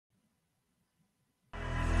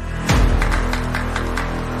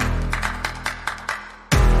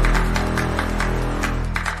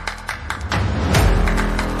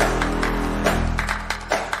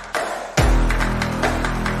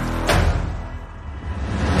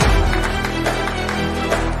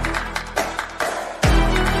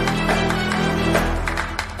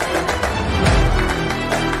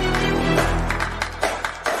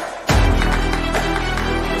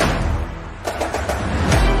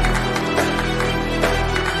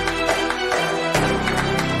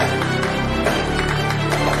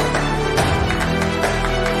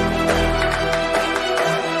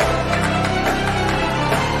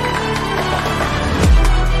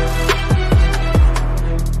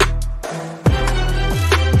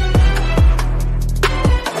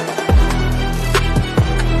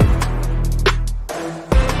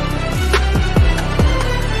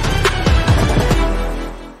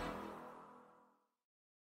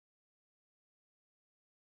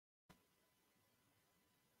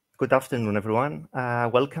Good afternoon, everyone.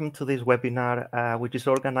 Welcome to this webinar, which is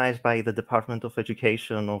organized by the Department of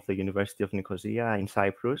Education of the University of Nicosia in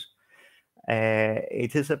Cyprus.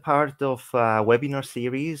 It is a part of a webinar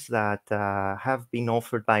series that have been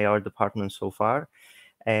offered by our department so far.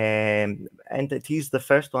 And it is the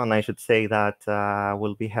first one, I should say, that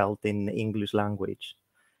will be held in English language.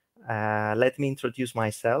 Let me introduce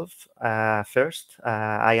myself. First,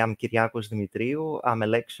 I am Kyriakos Dimitriou. I'm a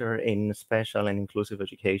lecturer in special and inclusive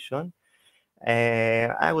education.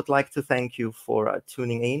 I would like to thank you for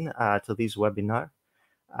tuning in to this webinar.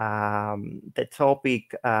 The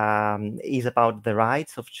topic is about the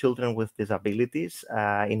rights of children with disabilities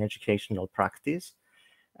in educational practice.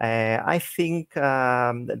 I think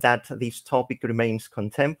that this topic remains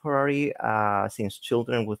contemporary since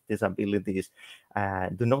children with disabilities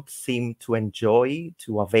do not seem to enjoy,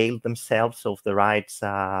 to avail themselves of the rights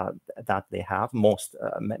that they have.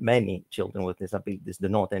 Many children with disabilities do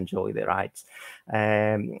not enjoy the rights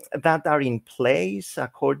that are in place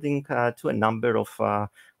according to a number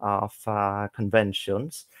of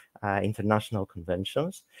conventions, international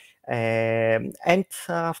conventions. And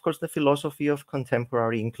of course, the philosophy of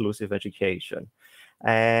contemporary inclusive education.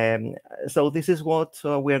 So this is what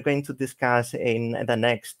we are going to discuss in the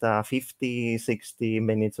next 50, 60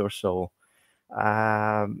 minutes or so.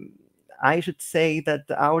 I should say that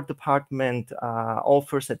our department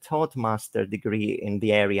offers a taught master degree in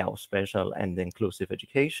the area of special and inclusive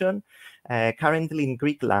education, currently in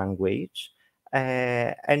Greek language.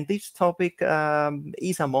 And this topic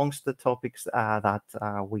is amongst the topics that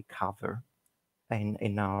we cover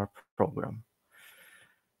in our program.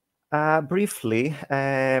 Briefly,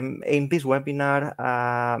 in this webinar,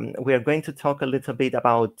 we are going to talk a little bit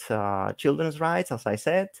about children's rights, as I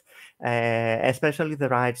said, especially the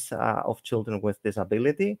rights of children with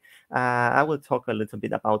disability. I will talk a little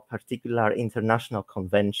bit about particular international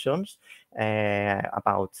conventions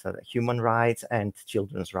about human rights and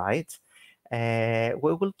children's rights.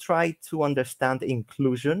 We will try to understand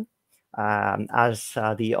inclusion as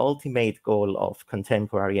the ultimate goal of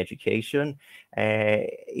contemporary education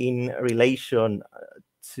in relation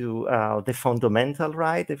to the fundamental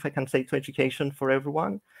right, if I can say, to education for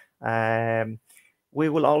everyone. We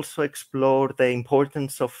will also explore the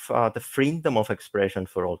importance of the freedom of expression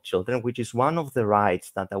for all children, which is one of the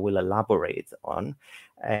rights that I will elaborate on.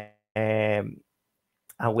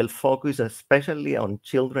 I will focus especially on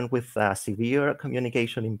children with severe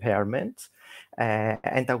communication impairments,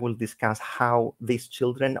 and I will discuss how these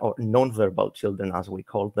children, or non-verbal children as we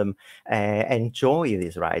call them, enjoy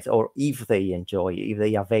these rights, or if they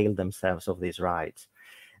avail themselves of these rights.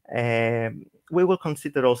 We will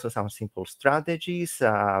consider also some simple strategies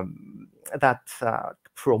that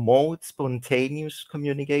promote spontaneous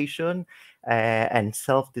communication and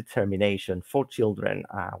self-determination for children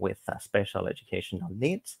with special educational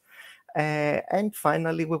needs. And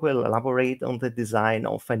finally, we will elaborate on the design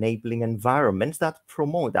of enabling environments that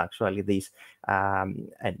promote actually this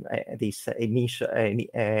initial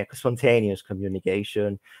spontaneous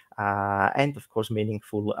communication and, of course,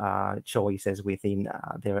 meaningful choices within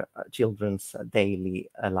their children's daily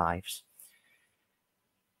lives.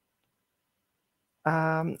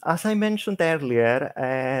 As I mentioned earlier,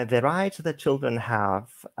 the rights that children have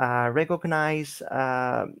are recognized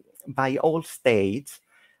by all states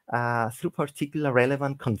through particular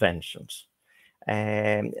relevant conventions.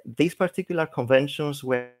 These particular conventions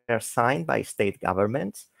were signed by state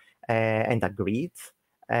governments and agreed,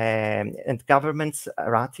 and governments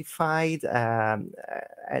ratified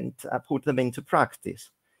and put them into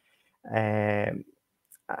practice.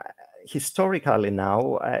 Historically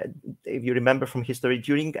now, if you remember from history,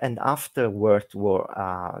 during and after World War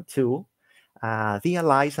II, the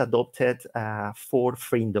Allies adopted 4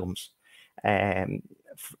 freedoms. The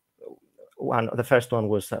first one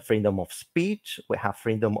was freedom of speech. We have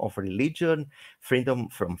freedom of religion, freedom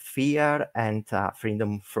from fear, and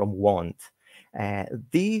freedom from want.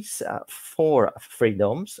 These 4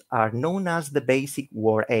 freedoms are known as the basic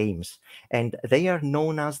war aims, and they are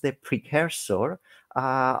known as the precursor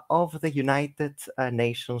of the United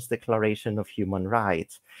Nations Declaration of Human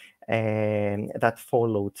Rights that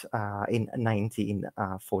followed in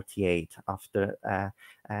 1948 after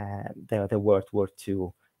the World War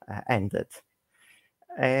II ended.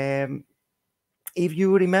 If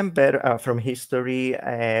you remember from history,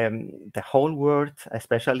 the whole world,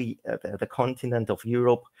 especially the continent of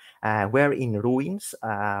Europe, were in ruins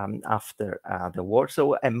after the war.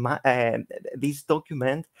 So this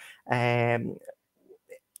document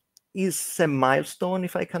is a milestone,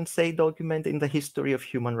 if I can say, document in the history of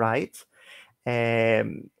human rights.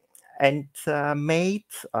 And and made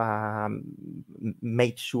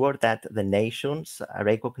sure that the nations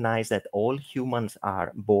recognize that all humans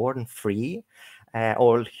are born free,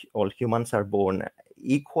 all humans are born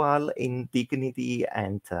equal in dignity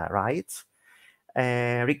and rights,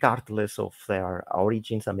 regardless of their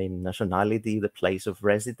origins, I mean, nationality, the place of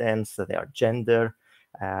residence, their gender,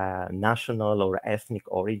 national or ethnic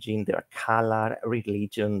origin, their color,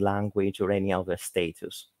 religion, language, or any other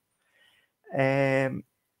status. Um,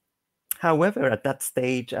 However, at that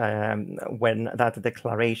stage, when that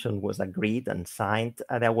declaration was agreed and signed,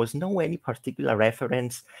 there was no any particular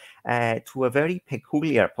reference to a very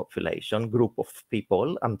peculiar population group of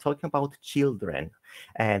people. I'm talking about children.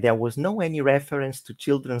 There was no any reference to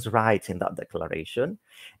children's rights in that declaration.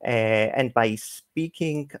 And by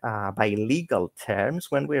speaking by legal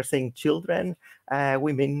terms, when we are saying children,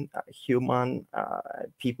 we mean human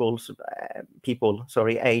people,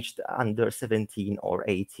 aged under 17 or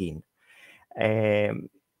 18. And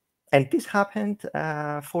this happened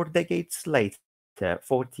 4 decades later,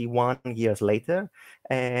 41 years later,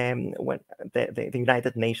 when the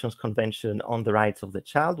United Nations Convention on the Rights of the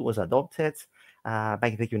Child was adopted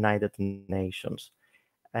by the United Nations.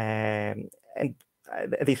 And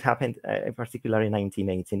this happened in particular in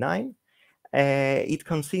 1989. It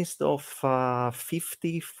consists of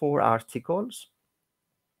 54 articles.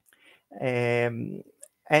 And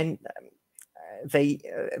they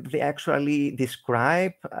actually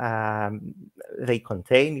describe, they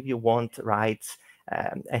contain, if you want, rights,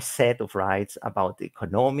 a set of rights about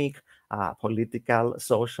economic, political,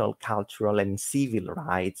 social, cultural, and civil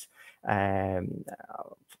rights. And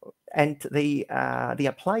they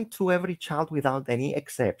apply to every child without any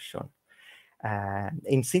exception.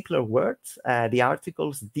 In simpler words, the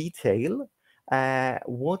articles detail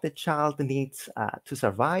what the child needs to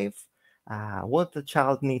survive, what the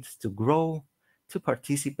child needs to grow, to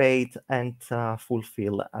participate, and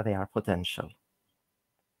fulfill their potential.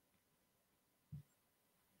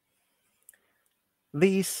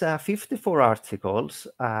 These 54 articles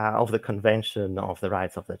of the Convention of the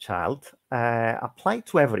Rights of the Child apply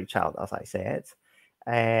to every child, as I said.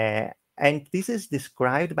 And this is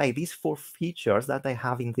described by these 4 features that I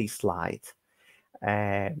have in this slide.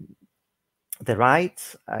 The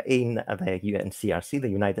rights in the UNCRC, the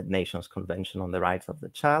United Nations Convention on the Rights of the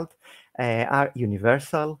Child, are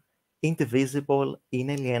universal, indivisible,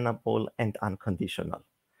 inalienable, and unconditional.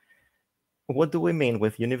 What do we mean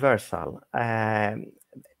with universal?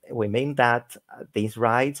 We mean that these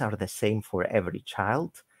rights are the same for every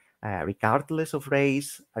child, regardless of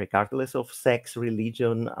race, regardless of sex,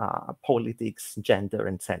 religion, politics, gender,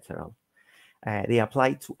 etc. They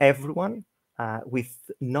apply to everyone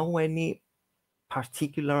with no any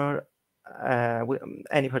particular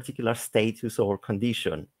status or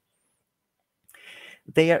condition.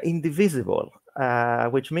 They are indivisible,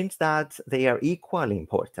 which means that they are equally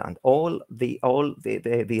important. All the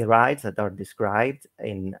rights that are described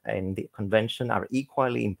in the convention are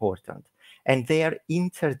equally important, and they are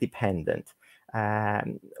interdependent,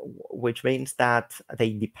 which means that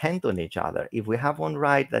they depend on each other. If we have one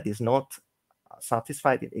right that is not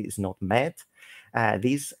satisfied, it is not met,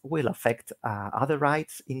 this will affect other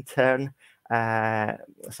rights in turn,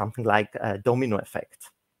 something like a domino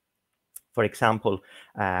effect. For example,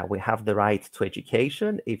 we have the right to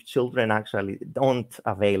education. If children actually don't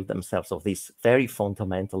avail themselves of this very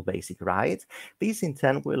fundamental basic right, this in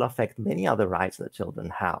turn will affect many other rights that children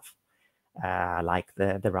have, like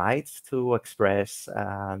the rights to express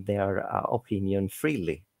their opinion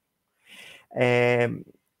freely.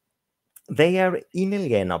 They are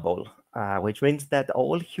inalienable, which means that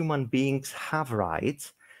all human beings have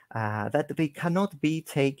rights that they cannot be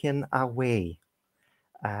taken away.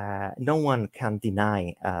 No one can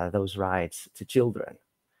deny those rights to children.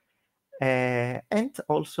 And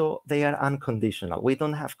also, they are unconditional. We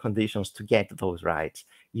don't have conditions to get those rights.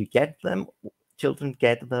 You get them, children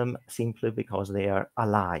get them simply because they are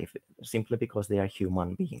alive, simply because they are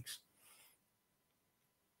human beings.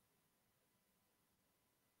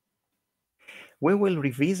 We will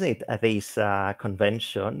revisit this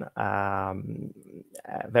convention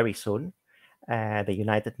very soon, the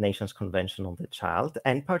United Nations Convention on the Child,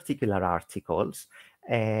 and particular articles.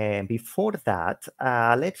 Before that,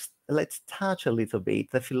 let's touch a little bit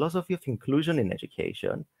the philosophy of inclusion in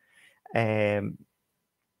education, and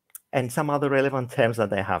some other relevant terms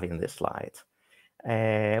that I have in this slide.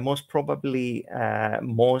 Most probably,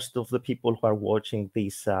 most of the people who are watching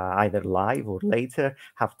this either live or later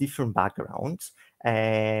have different backgrounds.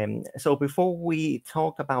 So before we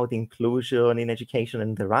talk about inclusion in education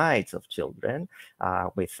and the rights of children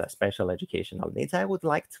with special educational needs, I would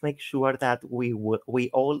like to make sure that we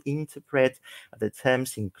all interpret the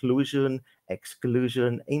terms inclusion,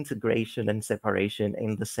 exclusion, integration, and separation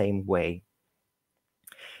in the same way.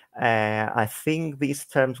 I think these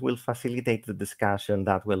terms will facilitate the discussion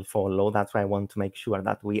that will follow. That's why I want to make sure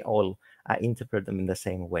that we all interpret them in the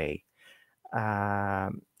same way.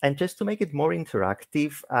 And just to make it more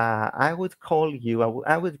interactive, I would call you,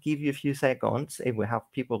 I would give you a few seconds if we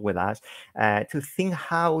have people with us to think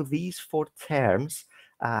how these four terms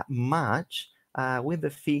match with the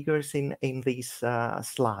figures in this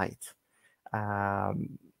slide.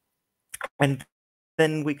 And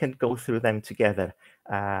then we can go through them together.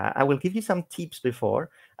 I will give you some tips before,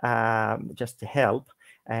 just to help.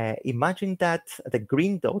 Imagine that the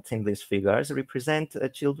green dots in these figures represent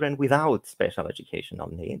children without special educational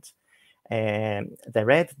needs. And the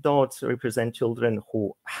red dots represent children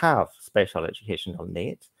who have special educational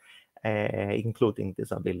needs, including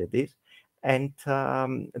disabilities. And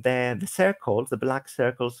the circles, the black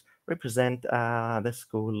circles, represent the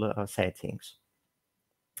school settings.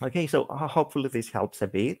 Okay, so hopefully this helps a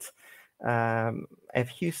bit. A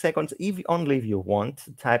few seconds, only if you want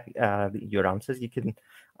to type your answers, you can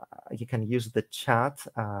use the chat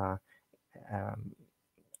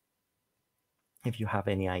if you have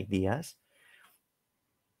any ideas.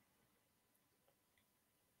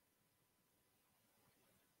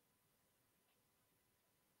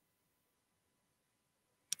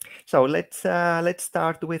 So let's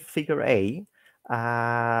start with figure A.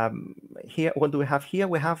 Here, what do we have here?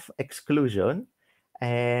 We have exclusion.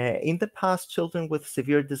 In the past, children with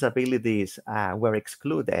severe disabilities were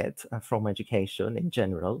excluded from education in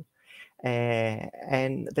general.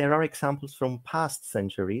 And there are examples from past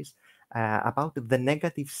centuries about the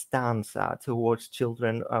negative stance towards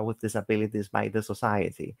children with disabilities by the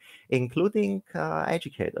society, including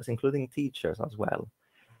educators, including teachers as well.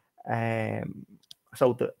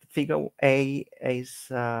 So the figure A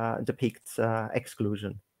depicts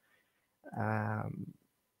exclusion.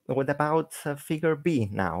 What about figure B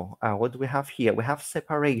now? What do we have here? We have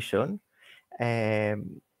separation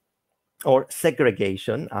or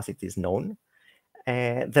segregation, as it is known.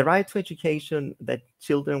 The right to education that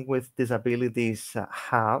children with disabilities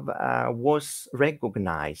have was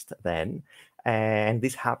recognized then, and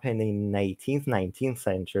this happened in 18th, 19th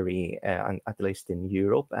century, at least in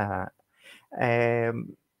Europe.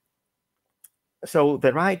 So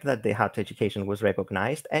the right that they had to education was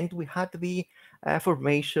recognized, and we had the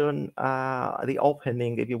formation, the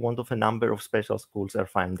opening, if you want, of a number of special schools or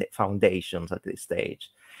foundations at this stage.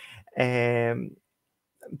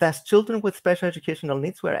 Thus, children with special educational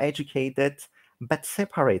needs were educated, but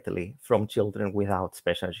separately from children without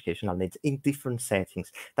special educational needs in different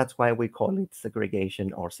settings. That's why we call it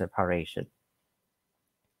segregation or separation.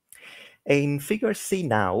 In figure C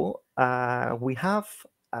now, we have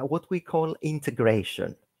what we call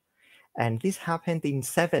integration. And this happened in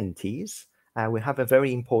 70s. We have a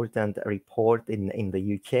very important report in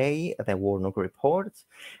the UK, the Warnock report,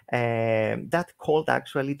 that called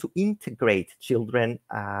actually to integrate children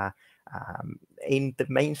in the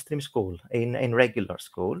mainstream school, in regular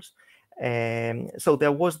schools. So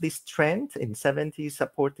there was this trend in 70s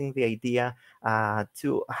supporting the idea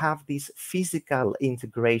to have this physical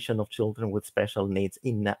integration of children with special needs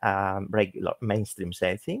in regular mainstream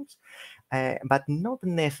settings. But not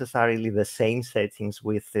necessarily the same settings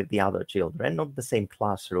with the other children, not the same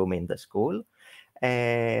classroom in the school.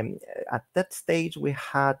 At that stage, we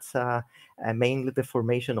had mainly the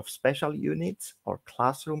formation of special units or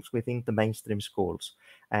classrooms within the mainstream schools.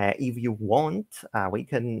 If you want, we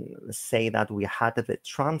can say that we had the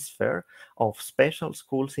transfer of special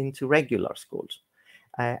schools into regular schools.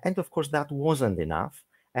 And of course, that wasn't enough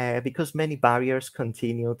because many barriers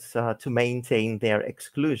continued to maintain their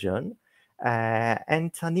exclusion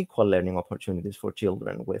and unequal learning opportunities for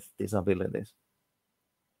children with disabilities.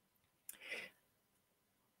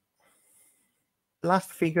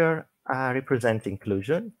 Last figure represents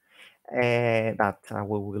inclusion that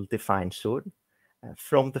we will define soon.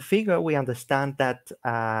 From the figure, we understand that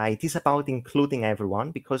it is about including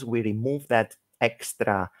everyone because we remove that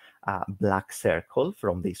extra black circle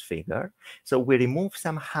from this figure. So we remove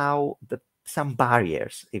somehow some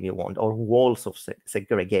barriers, if you want, or walls of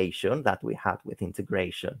segregation that we had with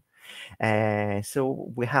integration.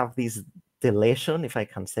 So we have this deletion, if I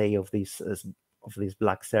can say, of this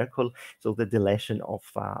black circle. So the deletion of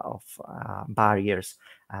barriers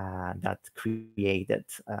that created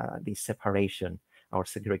this separation or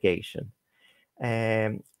segregation.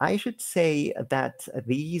 I should say that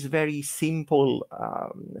these very simple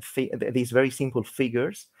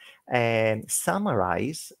figures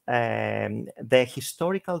summarize the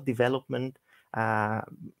historical development uh,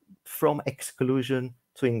 from exclusion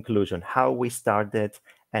to inclusion, how we started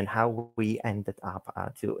and how we ended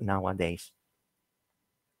up to nowadays.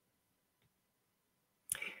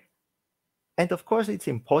 And of course, it's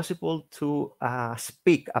impossible to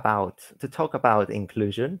talk about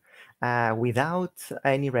inclusion without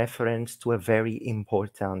any reference to a very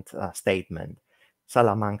important statement,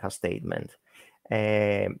 Salamanca statement.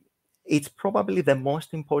 Um, it's probably the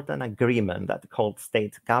most important agreement that called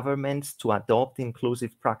state governments to adopt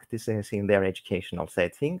inclusive practices in their educational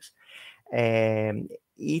settings. Um,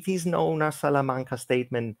 it is known as Salamanca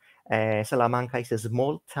Statement. Salamanca is a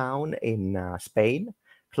small town in Spain,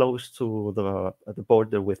 close to the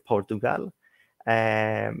border with Portugal.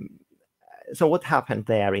 Um, so what happened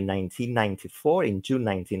there in 1994, in June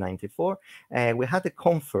 1994, we had a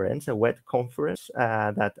conference, a WED conference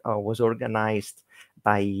that was organized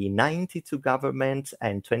by 92 governments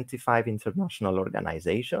and 25 international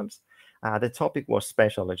organizations. The topic was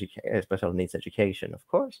special needs education, of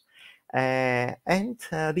course. And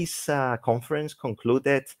this conference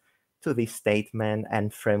concluded to this statement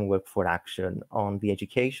and framework for action on the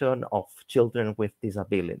education of children with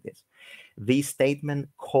disabilities. This statement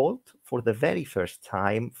called for the very first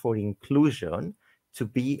time for inclusion to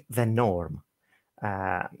be the norm.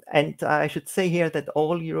 And I should say here that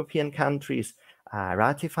all European countries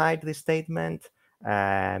ratified this statement.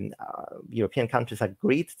 European countries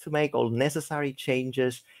agreed to make all necessary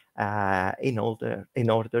changes in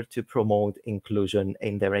order to promote inclusion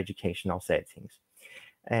in their educational settings.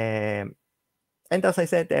 Um, and as I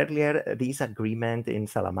said earlier, this agreement in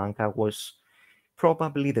Salamanca was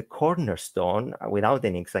probably the cornerstone, without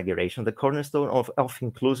any exaggeration, the cornerstone of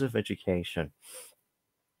inclusive education.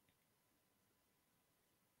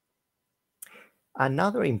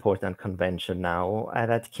 Another important convention now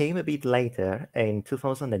that came a bit later in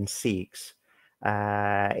 2006,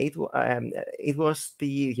 it was the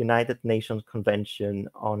United Nations Convention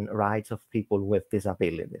on Rights of People with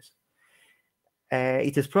Disabilities.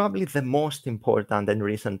 It is probably the most important and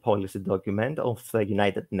recent policy document of the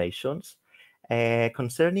United Nations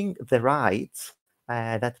concerning the rights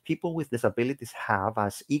that people with disabilities have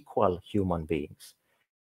as equal human beings.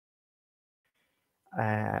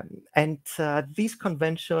 And this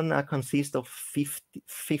convention consists of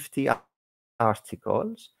 50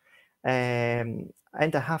 articles. And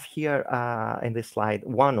I have here in this slide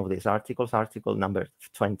one of these articles, article number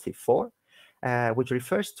 24, which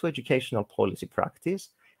refers to educational policy practice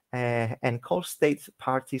and calls state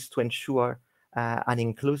parties to ensure an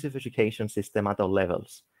inclusive education system at all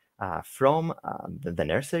levels, from the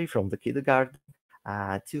nursery, from the kindergarten,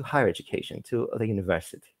 to higher education, to the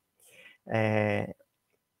university.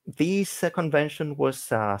 This convention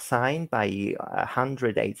was signed by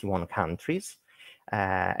 181 countries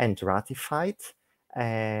and ratified,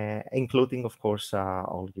 including, of course,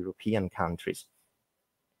 all European countries.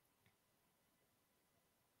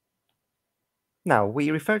 Now, we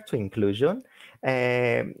refer to inclusion,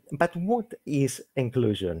 but what is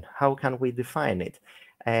inclusion? How can we define it?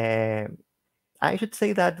 I should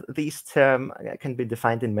say that this term can be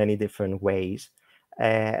defined in many different ways.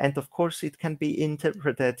 And of course, it can be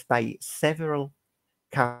interpreted by several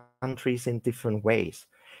countries in different ways.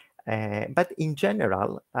 But in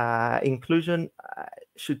general, inclusion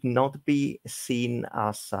should not be seen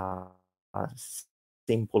as a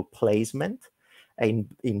simple placement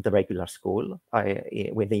in the regular school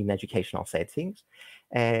within educational settings.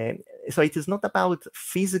 So it is not about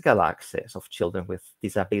physical access of children with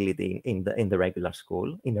disability in the regular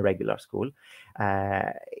school, in a regular school.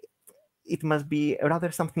 It must be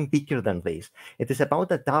rather something bigger than this. It is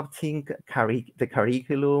about adapting the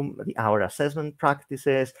curriculum, our assessment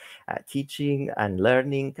practices, teaching and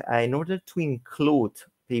learning in order to include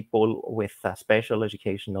people with special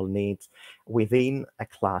educational needs within a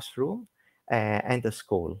classroom and a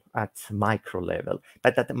school at micro level.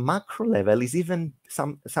 But at the macro level is even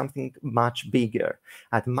something much bigger.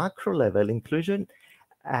 At macro level, inclusion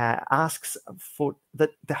asks for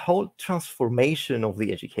the whole transformation of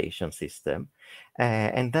the education system,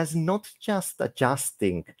 and that's not just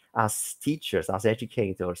adjusting as teachers, as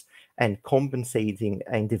educators, and compensating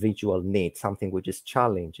individual needs, something which is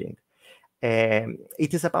challenging.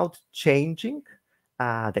 It is about changing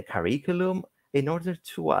the curriculum in order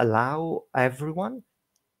to allow everyone,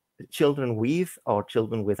 children with or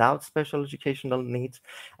children without special educational needs,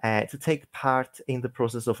 to take part in the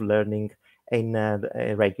process of learning in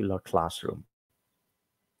a regular classroom.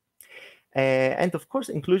 And of course,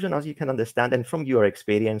 inclusion, as you can understand, and from your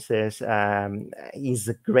experiences, is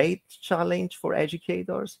a great challenge for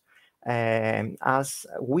educators. As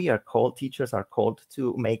we are called, teachers are called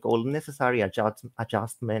to make all necessary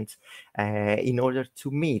adjustments in order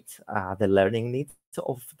to meet the learning needs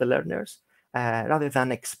of the learners, rather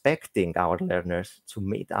than expecting our learners to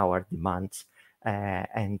meet our demands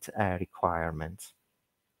and requirements.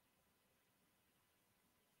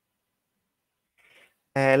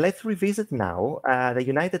 Let's revisit now the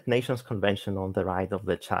United Nations Convention on the Right of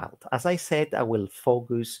the Child. As I said, I will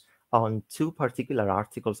focus on two particular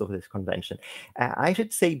articles of this convention. I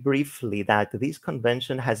should say briefly that this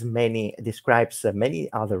convention describes many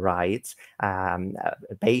other rights,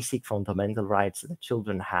 basic fundamental rights that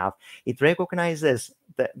children have. It recognizes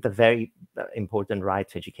the very important right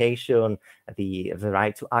to education, the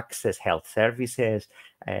right to access health services,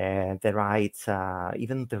 the right,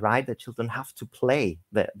 even the right that children have to play,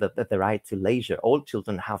 the right to leisure. All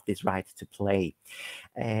children have this right to play.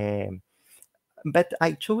 But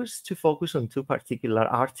I chose to focus on two particular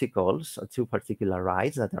articles, or two particular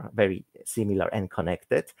rights that are very similar and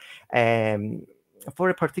connected, for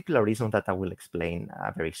a particular reason that I will explain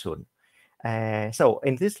very soon. So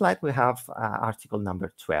in this slide, we have article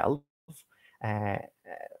number 12, uh,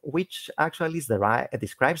 which actually is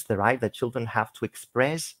describes the right that children have to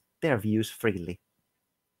express their views freely.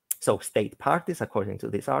 So state parties, according to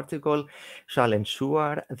this article, shall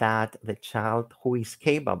ensure that the child who is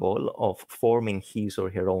capable of forming his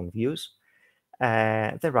or her own views,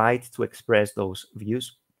 the right to express those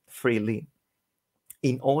views freely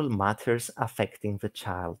in all matters affecting the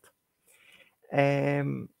child.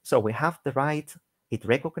 So we have the right, it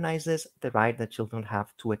recognizes the right that children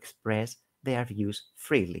have to express their views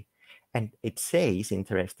freely. And it says,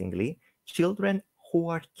 interestingly, children who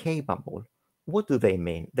are capable. What do they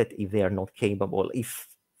mean? That if they are not capable, if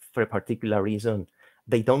for a particular reason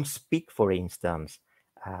they don't speak, for instance,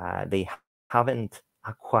 they haven't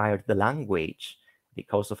acquired the language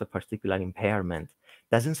because of a particular impairment,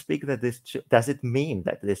 doesn't speak that does it mean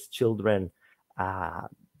that these children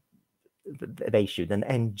they shouldn't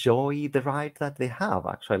enjoy the right that they have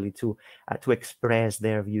actually to express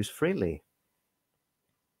their views freely?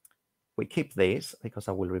 We keep this because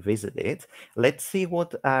I will revisit it. Let's see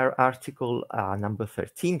what our article number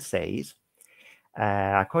 13 says.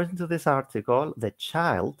 According to this article, the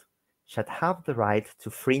child should have the right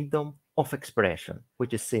to freedom of expression,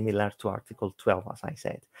 which is similar to Article 12, as I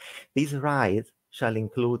said. This right shall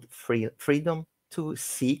include freedom to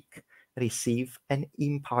seek, receive, and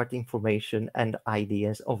impart information and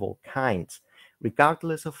ideas of all kinds,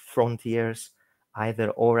 regardless of frontiers, either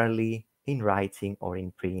orally, in writing, or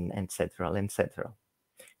in print, etc., etc.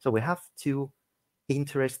 So we have two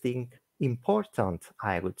interesting, important,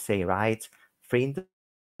 I would say, rights: freedom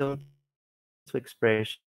to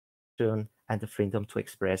expression and the freedom to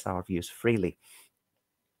express our views freely.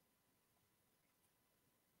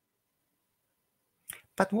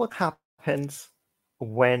 But what happens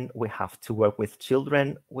when we have to work with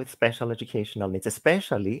children with special educational needs,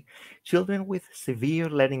 especially children with severe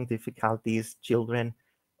learning difficulties, children,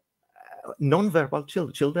 non-verbal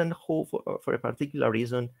children who, for a particular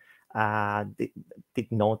reason,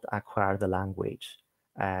 did not acquire the language?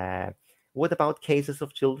 Uh, what about cases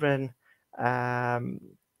of children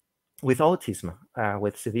with autism,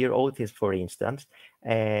 with severe autism, for instance,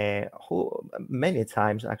 who many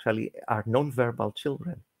times actually are non-verbal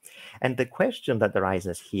children? And the question that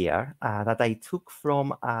arises here, that I took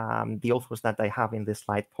from the authors that I have in this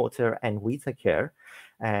slide, Potter and Whitaker,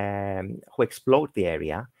 who explored the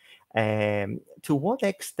area, to what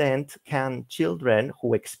extent can children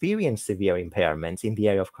who experience severe impairments in the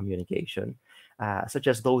area of communication, such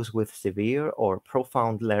as those with severe or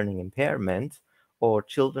profound learning impairment, or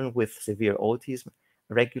children with severe autism,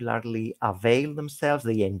 regularly avail themselves,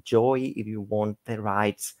 they enjoy, if you want, the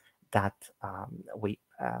rights that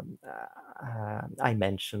I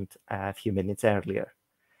mentioned a few minutes earlier?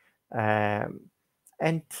 And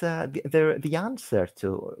the answer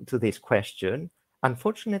to this question,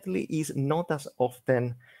 unfortunately, is not as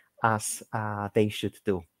often as they should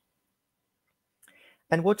do.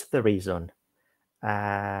 And what's the reason?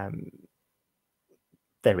 Um,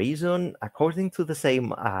 the reason, according to the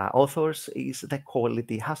same authors, is the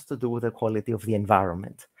quality, has to do with the quality of the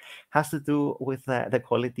environment, has to do with the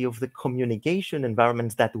quality of the communication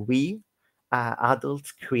environments that we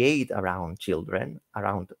adults create around children,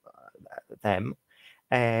 around them.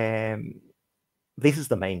 This is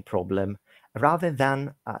the main problem, rather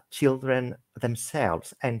than children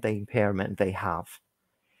themselves and the impairment they have.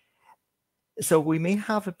 So we may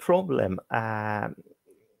have a problem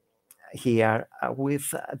here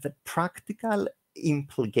with the practical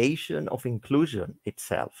implication of inclusion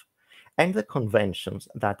itself and the conventions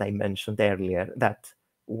that I mentioned earlier that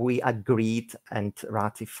we agreed and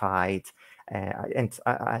ratified and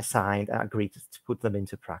signed, agreed to put them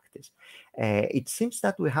into practice. It seems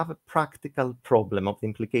that we have a practical problem of the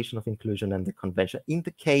implication of inclusion and the convention in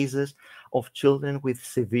the cases of children with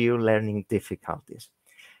severe learning difficulties.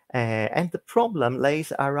 And the problem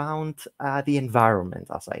lays around the environment,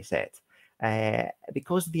 as I said,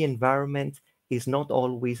 because the environment is not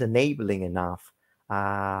always enabling enough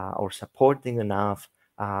or supporting enough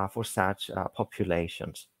for such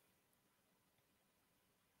populations.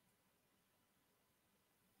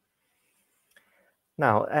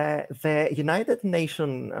 Now, the United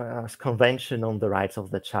Nations Convention on the Rights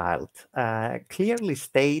of the Child clearly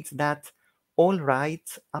states that all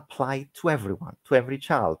rights apply to everyone, to every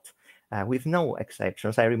child, with no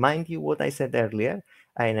exceptions. I remind you what I said earlier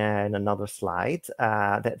in another slide,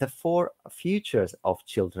 that the four features of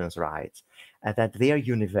children's rights, that they are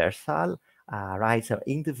universal, rights are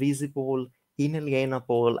indivisible,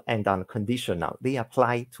 inalienable, and unconditional. They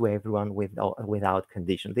apply to everyone without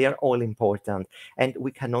condition. They are all important, and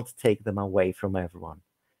we cannot take them away from everyone,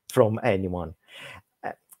 from anyone.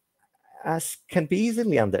 As can be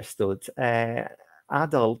easily understood,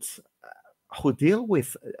 adults who deal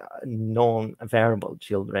with non-verbal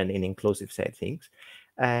children in inclusive settings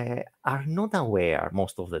are not aware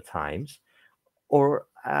most of the times, or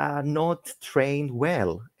are not trained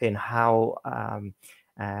well in how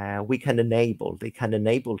they can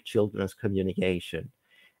enable children's communication,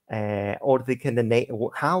 or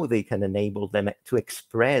how they can enable them to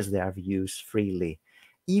express their views freely,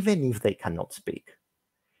 even if they cannot speak.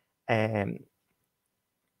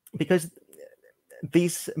 Because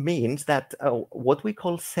this means that what we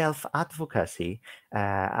call self-advocacy,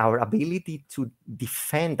 our ability to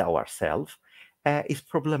defend ourselves, is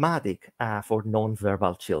problematic for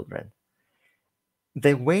non-verbal children.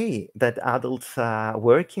 The way that adults are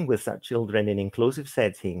working with such children in inclusive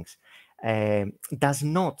settings does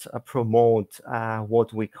not promote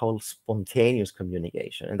what we call spontaneous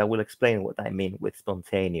communication. And I will explain what I mean with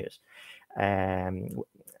spontaneous.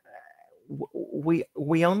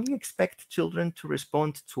 We only expect children to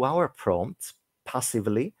respond to our prompts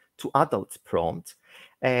passively, to adults' prompts,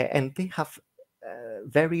 and they have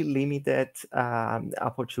very limited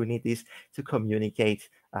opportunities to communicate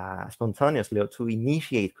spontaneously or to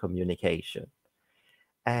initiate communication.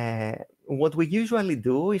 What we usually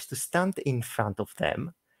do is to stand in front of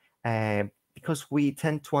them because we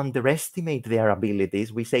tend to underestimate their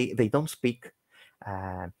abilities. We say they don't speak,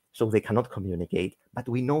 so they cannot communicate, but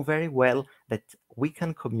we know very well that we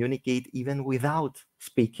can communicate even without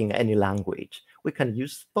speaking any language. We can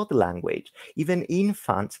use body language. Even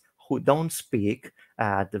infants who don't speak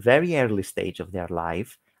at the very early stage of their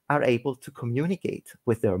life are able to communicate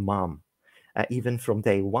with their mom, even from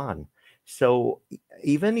day one. So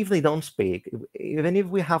even if they don't speak, even if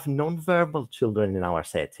we have non-verbal children in our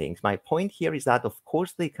settings, my point here is that of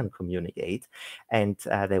course they can communicate, and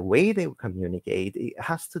the way they communicate, it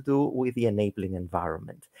has to do with the enabling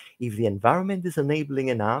environment. If the environment is enabling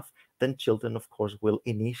enough, then children, of course, will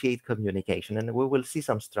initiate communication, and we will see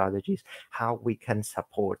some strategies how we can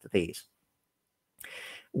support this.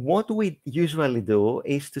 What we usually do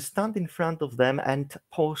is to stand in front of them and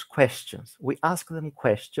pose questions. We ask them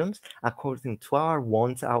questions according to our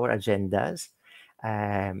wants, our agendas,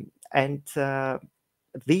 and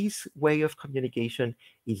this way of communication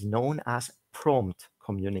is known as prompt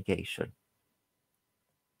communication.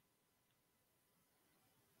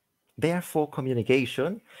 Therefore,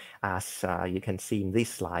 communication, as you can see in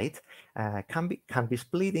this slide, can be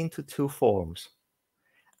split into two forms.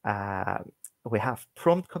 We have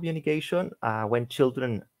prompt communication when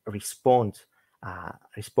children respond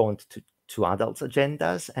to adults'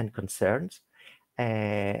 agendas and concerns.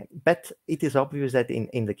 But it is obvious that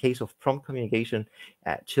in the case of prompt communication,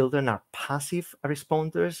 children are passive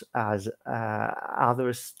responders as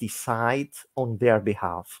others decide on their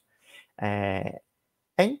behalf.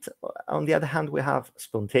 And on the other hand, we have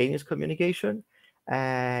spontaneous communication.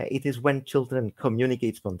 It is when children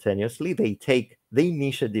communicate spontaneously. They take the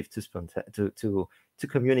initiative to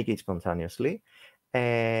communicate spontaneously.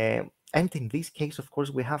 And in this case, of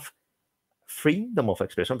course, we have freedom of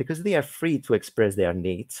expression because they are free to express their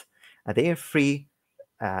needs. They are free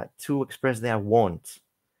to express their wants.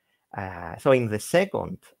 So in the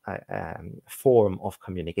second form of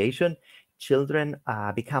communication, children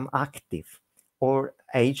become active or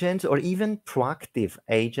agents, or even proactive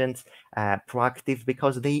agents, proactive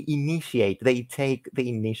because they take the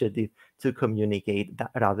initiative to communicate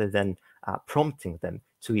rather than prompting them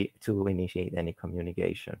to initiate any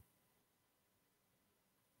communication.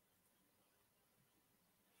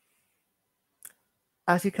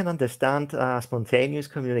 As you can understand, spontaneous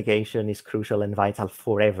communication is crucial and vital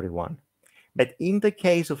for everyone. But in the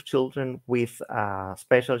case of children with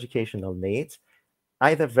special educational needs,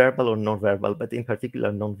 either verbal or non-verbal, but in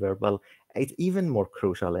particular non-verbal, it's even more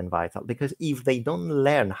crucial and vital, because if they don't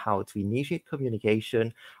learn how to initiate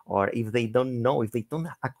communication, or if they don't know, if they don't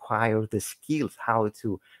acquire the skills how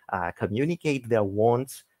to communicate their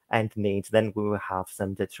wants and needs, then we will have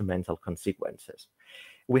some detrimental consequences.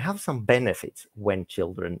 We have some benefits when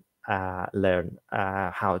children learn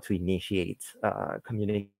how to initiate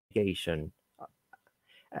communication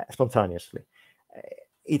spontaneously.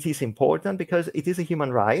 It is important because it is a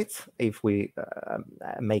human right, if we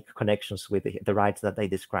make connections with the rights that I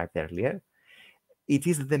described earlier. It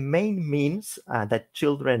is the main means that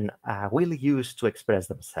children will use to express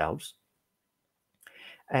themselves.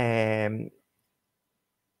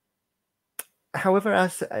 However,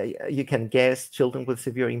 as you can guess, children with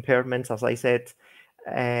severe impairments, as I said,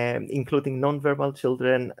 including nonverbal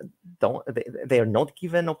children, they are not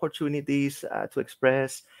given opportunities to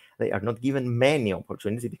express. They are not given many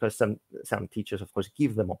opportunities, because some teachers, of course,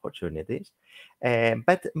 give them opportunities.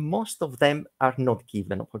 But most of them are not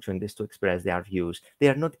given opportunities to express their views. They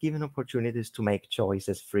are not given opportunities to make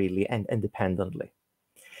choices freely and independently.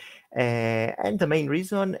 And the main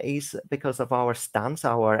reason is because of our stance,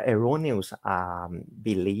 our erroneous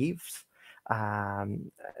beliefs,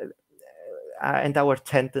 um, and our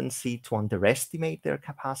tendency to underestimate their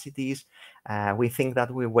capacities. We think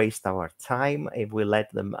that we waste our time if we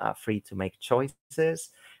let them free to make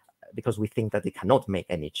choices, because we think that they cannot make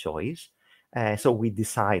any choice. So we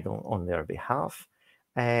decide on their behalf.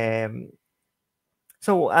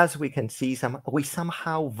 So as we can see, we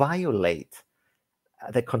somehow violate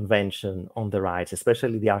the Convention on the Rights,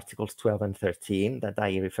 especially the Articles 12 and 13 that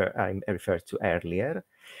I referred to earlier.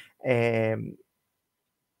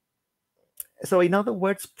 So in other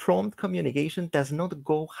words, prompt communication does not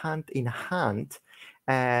go hand in hand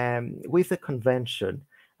with the Convention,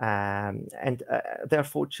 and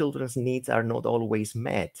therefore children's needs are not always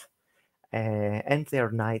met, and their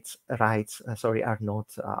rights are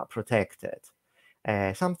not protected.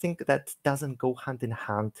 Something that doesn't go hand in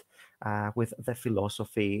hand with the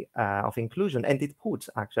philosophy of inclusion, and it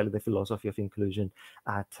puts actually the philosophy of inclusion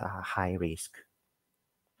at high risk.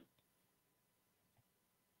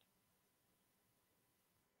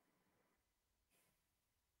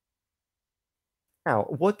 Now,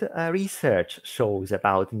 what research shows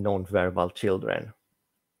about nonverbal children?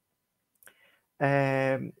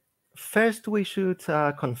 Um, First, we should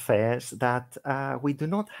confess that we do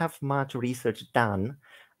not have much research done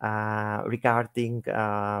regarding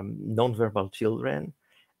nonverbal children.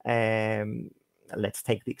 Um, let's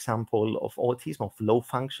take the example of autism, of low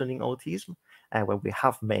functioning autism, where we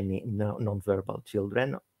have many nonverbal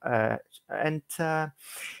children. And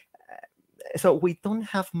so we don't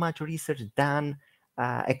have much research done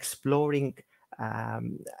exploring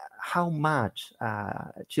um, how much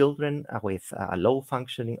children with low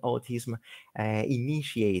functioning autism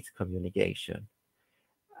initiate communication.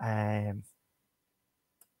 Um,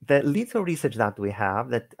 the little research that we have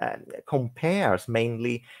that compares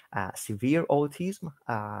mainly severe autism,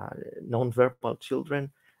 nonverbal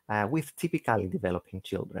children, with typically developing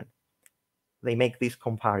children. They make these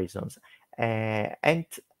comparisons. And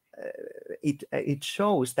it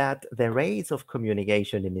shows that the rates of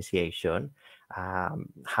communication initiation,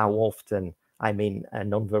 how often,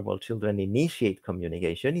 nonverbal children initiate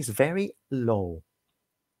communication, is very low.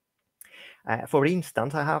 For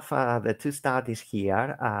instance, I have the two studies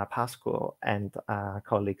here, Pasco and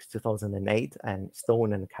colleagues 2008, and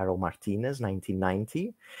Stone and Carol Martinez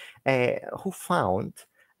 1990, who found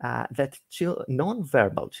that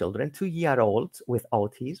non-verbal children, 2-year-olds with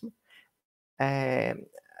autism, um,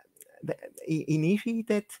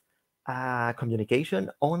 initiated communication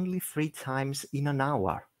only 3 times in an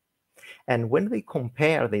hour. And when we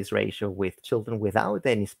compare this ratio with children without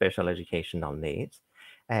any special educational needs,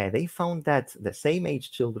 they found that the same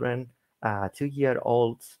age children,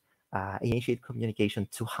 2-year-olds, initiate communication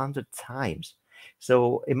 200 times.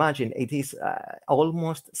 So imagine it is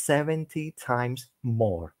almost 70 times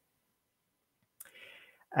more.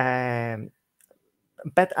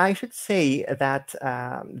 But I should say that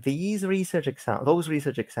those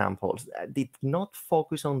research examples did not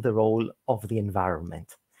focus on the role of the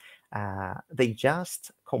environment. They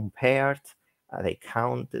just compared, they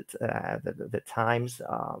counted the times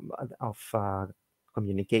of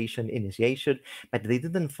communication initiation, but they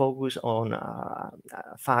didn't focus on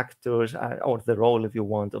factors or the role, if you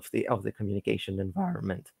want, of the communication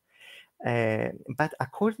environment. But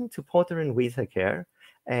according to Potter and Whitaker,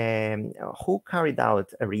 who carried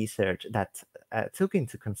out a research that took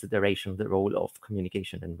into consideration the role of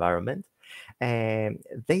communication environment,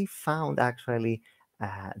 they found actually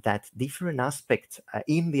that different aspects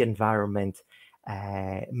in the environment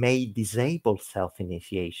may disable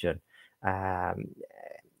um,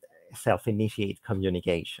 self-initiate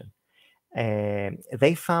communication.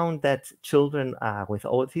 They found that children with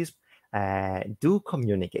autism do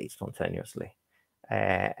communicate spontaneously.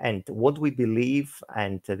 And what we believe,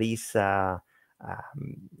 and this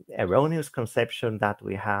erroneous conception that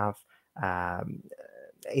we have, um,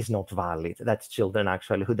 is not valid, that children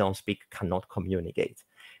actually who don't speak cannot communicate.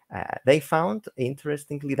 They found,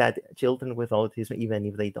 interestingly, that children with autism, even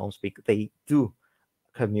if they don't speak, they do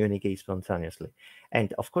communicate spontaneously.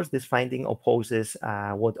 And of course, this finding opposes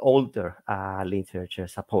what older literature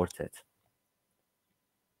supported.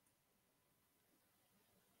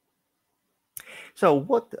 So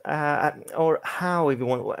what or how, if you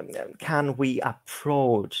want, can we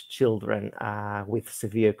approach children with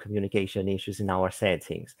severe communication issues in our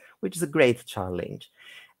settings, which is a great challenge.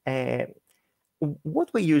 Uh,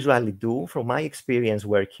 what we usually do, from my experience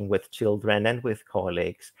working with children and with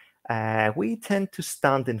colleagues, we tend to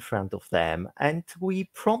stand in front of them and we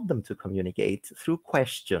prompt them to communicate through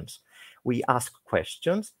questions. We ask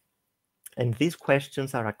questions, and these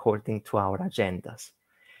questions are according to our agendas.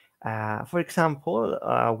 For example,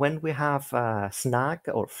 when we have snack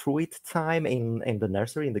or fruit time in the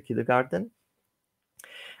nursery, in the kindergarten,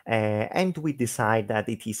 and we decide that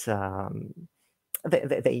it is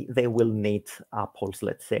they will need apples,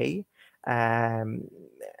 let's say, um,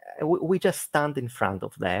 we just stand in front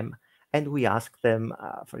of them and we ask them,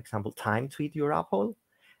 for example, time to eat your apple.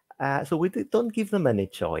 So we don't give them any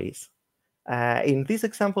choice. In this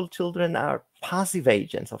example, children are passive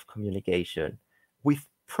agents of communication with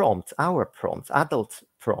prompts, our prompts, adult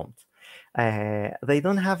prompts. They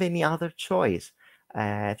don't have any other choice.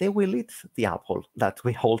 They will eat the apple that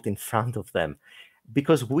we hold in front of them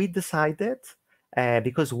because we decided,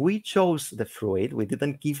 because we chose the fruit. We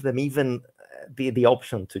didn't give them even the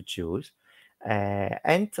option to choose.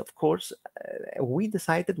 And of course, we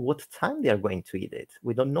decided what time they are going to eat it.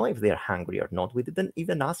 We don't know if they're hungry or not. We didn't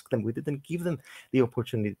even ask them. We didn't give them the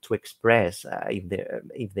opportunity to express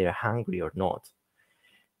if they're hungry or not.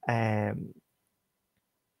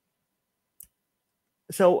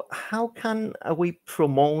 So how can we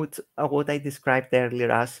promote what I described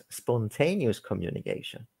earlier as spontaneous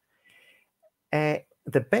communication?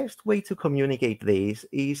 The best way to communicate this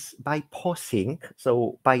is by pausing,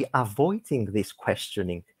 so by avoiding this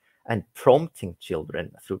questioning and prompting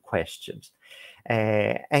children through questions.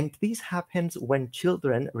 And this happens when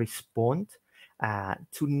children respond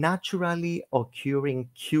to naturally occurring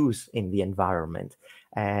cues in the environment.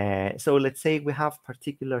 So let's say we have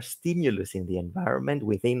particular stimulus in the environment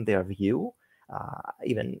within their view,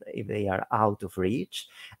 even if they are out of reach.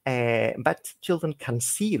 But children can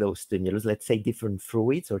see those stimulus, let's say different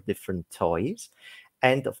fruits or different toys.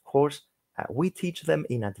 And of course, we teach them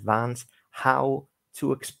in advance how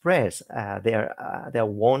to express their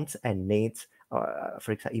wants and needs.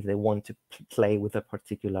 For example, if they want to play with a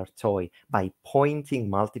particular toy by pointing,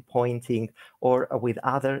 multi-pointing, or with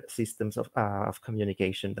other systems of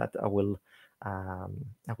communication that I will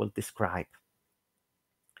describe.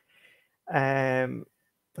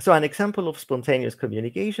 So an example of spontaneous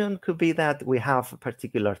communication could be that we have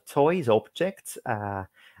particular toys, objects that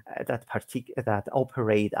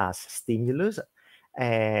operate as stimulus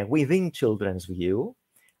within children's view.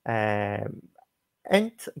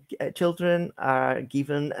 And children are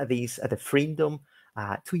given the freedom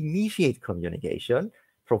to initiate communication,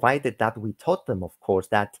 provided that we taught them, of course,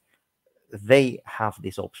 that they have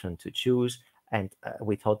this option to choose, and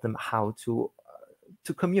we taught them how to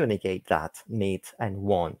communicate that need and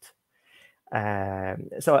want.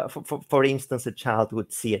 So, for instance, a child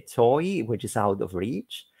would see a toy which is out of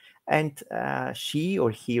reach, and she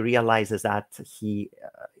or he realizes that he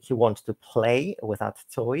wants to play with that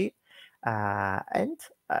toy, and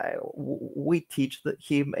we teach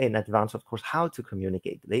him in advance, of course, how to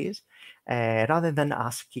communicate this, rather than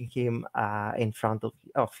asking him in front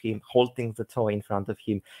of him, holding the toy in front of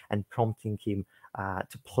him and prompting him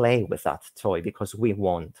to play with that toy because we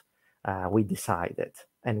want, we decided,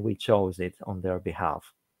 and we chose it on their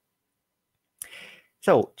behalf.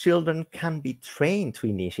 So children can be trained to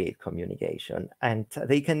initiate communication, and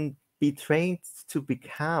they can be trained to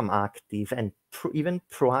become active and even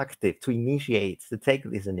proactive, to initiate, to take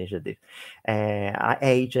this initiative, are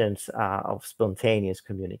agents of spontaneous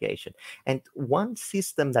communication. And one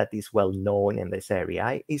system that is well known in this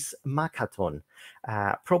area is Makaton.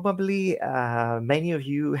 Probably many of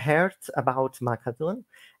you heard about Makaton,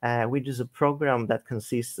 which is a program that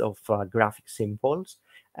consists of graphic symbols,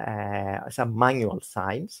 some manual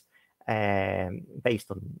signs, based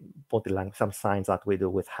on body language, some signs that we do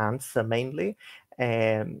with hands mainly.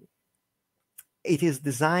 It is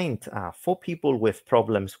designed for people with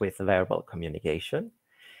problems with verbal communication.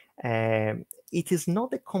 It is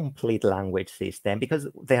not a complete language system because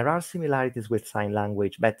there are similarities with sign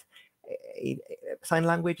language, but sign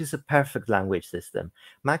language is a perfect language system.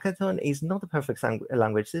 Makaton is not a perfect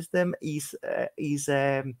language system, is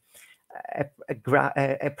a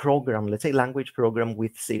program, let's say language program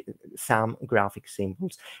with some graphic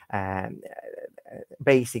symbols,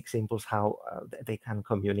 basic symbols, how they can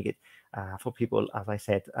communicate for people, as I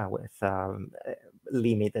said, with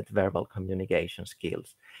limited verbal communication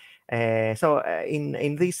skills. So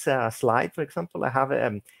in this slide, for example, I have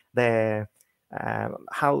the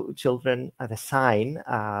how children, the sign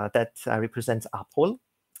that represents apple,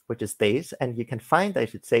 which is this, and you can find, I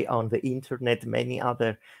should say, on the internet many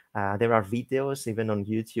other, there are videos even on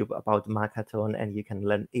YouTube about Makaton, and you can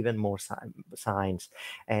learn even more signs.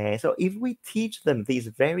 So if we teach them these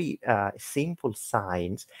very simple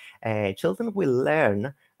signs, children will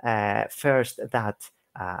learn first that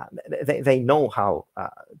they know how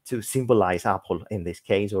to symbolize apple in this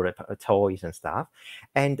case, or toys and stuff,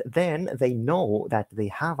 and then they know that they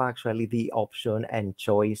have actually the option and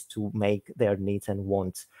choice to make their needs and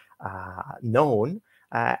wants known,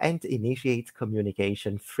 and initiate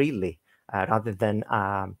communication freely, rather than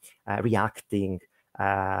reacting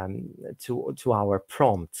to our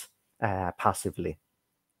prompts passively.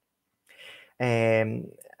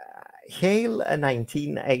 Hale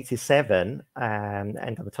 1987, and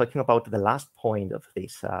I'm talking about the last point of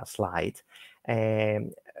this slide,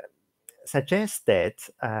 suggested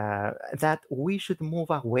that we should move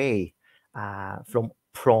away from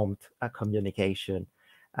prompt communication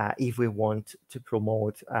if we want to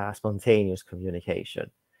promote spontaneous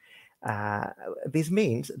communication. This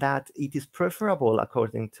means that it is preferable,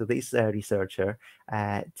 according to this researcher,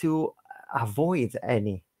 to avoid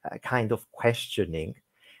any kind of questioning.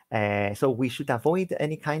 So we should avoid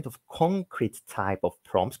any kind of concrete type of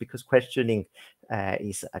prompts, because questioning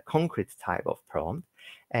is a concrete type of prompt.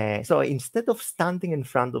 So instead of standing in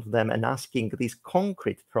front of them and asking these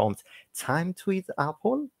concrete prompts, time to eat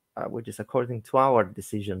apple, which is according to our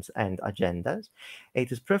decisions and agendas,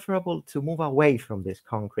 it is preferable to move away from this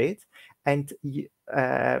concrete and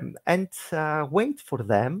wait for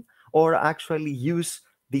them, or actually use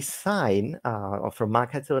this sign from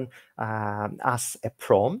Makaton as a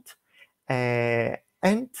prompt,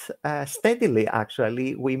 and steadily,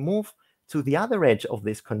 actually, we move to the other edge of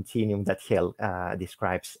this continuum that Hale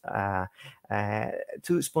describes,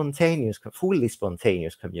 to fully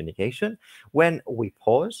spontaneous communication. When we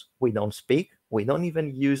pause, we don't speak, we don't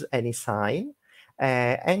even use any sign,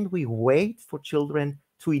 and we wait for children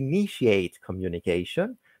to initiate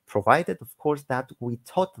communication, provided, of course, that we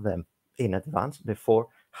taught them in advance before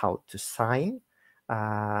how to sign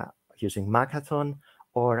using Makaton,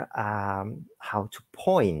 or how to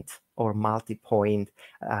point or multi-point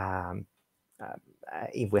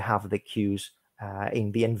if we have the cues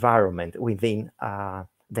in the environment within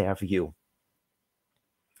their view.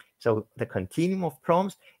 So the continuum of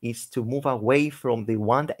prompts is to move away from the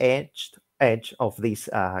one-edged edge of this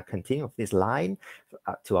continuum, of this line,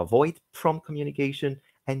 to avoid prompt communication,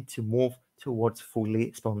 and to move towards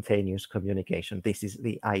fully spontaneous communication. This is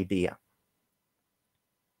the idea.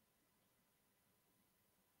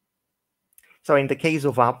 So in the case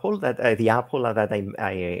of Apple, that the Apple that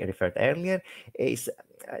I referred earlier, is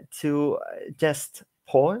to just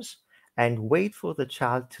pause and wait for the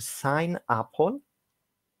child to sign Apple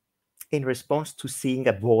in response to seeing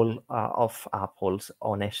a bowl of apples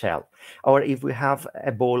on a shelf. Or if we have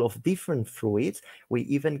a bowl of different fruits, we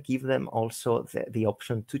even give them also the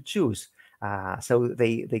option to choose. So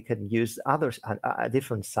they can use others,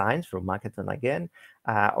 different signs from Makaton again,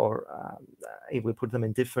 or if we put them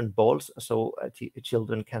in different bowls, so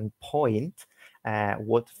children can point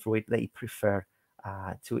what fruit they prefer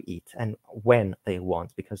to eat and when they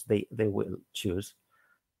want, because they will choose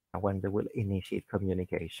when they will initiate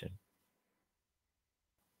communication.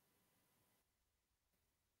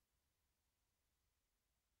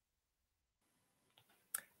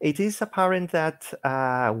 It is apparent that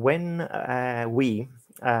when we,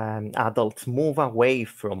 adults move away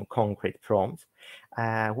from concrete prompts,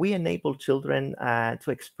 we enable children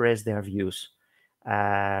to express their views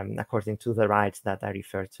according to the rights that I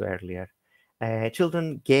referred to earlier.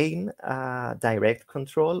 Children gain direct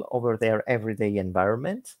control over their everyday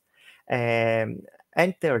environment, and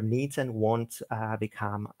their needs and wants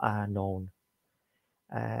become known.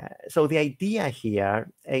 So the idea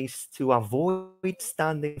here is to avoid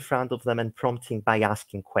standing in front of them and prompting by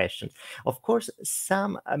asking questions. Of course,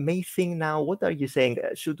 some may think now, what are you saying?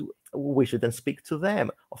 We shouldn't speak to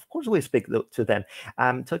them? Of course, we speak to them.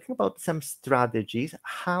 I'm talking about some strategies,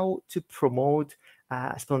 how to promote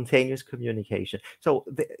spontaneous communication. So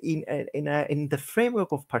in the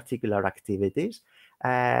framework of particular activities,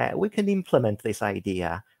 we can implement this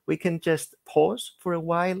idea. We can just pause for a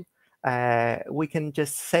while. We can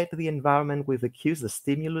just set the environment with the cues, the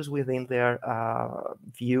stimulus within their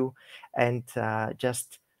view, and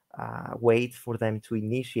just wait for them to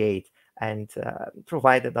initiate. And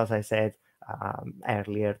provided, as I said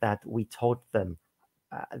earlier, that we taught them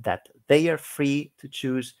that they are free to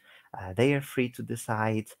choose, they are free to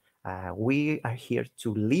decide. We are here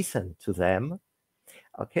to listen to them,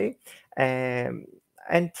 okay?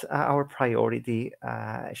 And our priority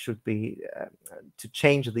should be to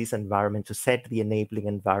change this environment, to set the enabling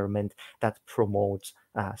environment that promotes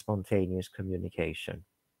spontaneous communication.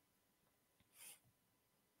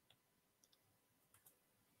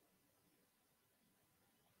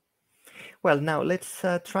 Well, now let's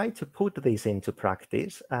try to put this into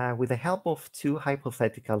practice with the help of two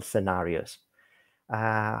hypothetical scenarios.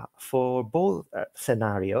 For both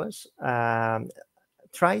scenarios,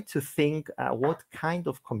 try to think what kind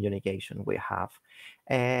of communication we have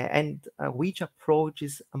and which approach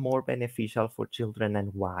is more beneficial for children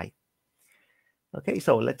and why. Okay,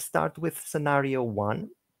 so let's start with scenario one.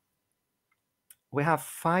 We have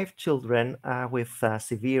 5 children with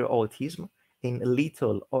severe autism in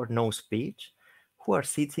little or no speech who are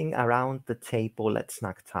sitting around the table at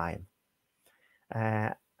snack time.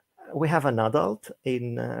 We have an adult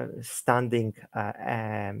standing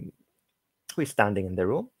who is standing in the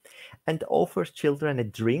room and offers children a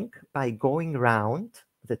drink by going round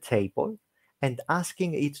the table and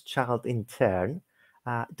asking each child in turn,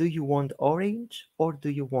 do you want orange or do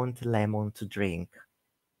you want lemon to drink?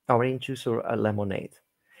 Orange juice or a lemonade?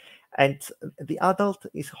 And the adult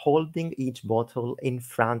is holding each bottle in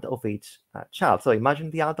front of each child. So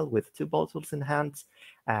imagine the adult with 2 bottles in hands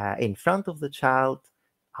in front of the child,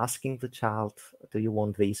 asking the child, do you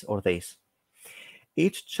want this or this?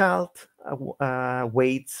 Each child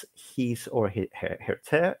waits his or her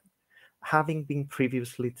turn, having been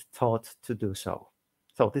previously taught to do so.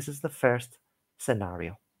 So this is the first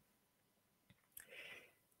scenario.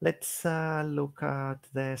 Let's look at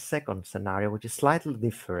the second scenario, which is slightly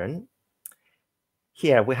different.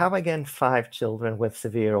 Here we have again 5 children with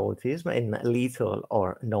severe autism in little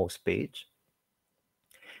or no speech.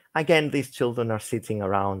 Again, these children are sitting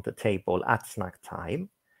around the table at snack time.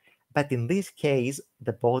 But in this case,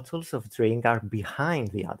 the bottles of drink are behind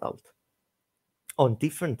the adult, on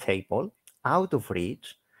different table, out of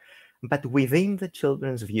reach, but within the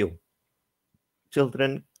children's view.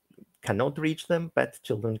 Children cannot reach them, but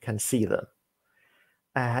children can see them.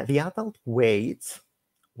 The adult waits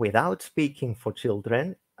without speaking for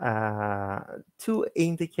children to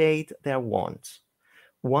indicate their wants.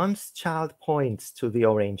 Once child points to the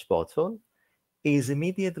orange bottle, is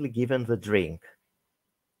immediately given the drink.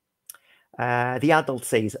 The adult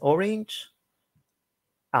says orange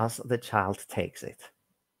as the child takes it.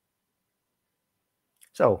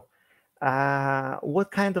 So,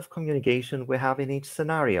 what kind of communication we have in each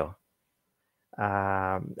scenario,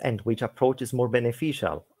 and which approach is more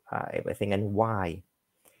beneficial, everything, and why?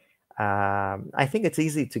 I think it's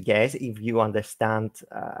easy to guess if you understand,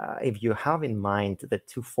 if you have in mind the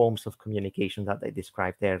 2 forms of communication that I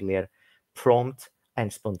described earlier, prompt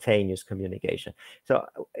and spontaneous communication. So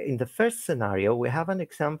in the first scenario, we have an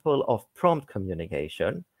example of prompt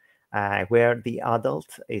communication, where the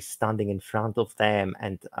adult is standing in front of them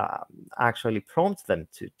and actually prompts them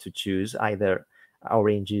to choose either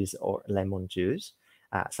orange juice or lemon juice.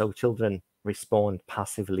 So children respond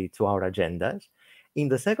passively to our agendas. In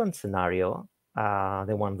the second scenario,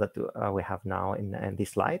 the one that we have now in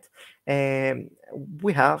this slide,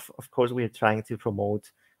 we have, of course, we are trying to promote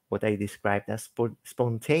what I described as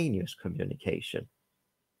spontaneous communication.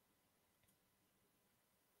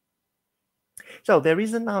 So there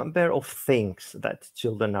is a number of things that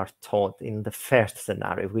children are taught in the first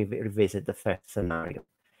scenario. We revisit the first scenario.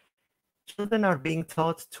 Children are being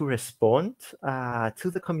taught to respond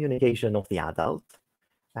to the communication of the adult.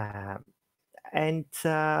 and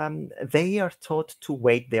they are taught to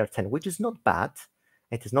wait their turn, which is not bad.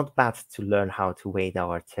 It is not bad to learn how to wait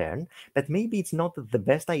our turn, but maybe it's not the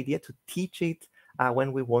best idea to teach it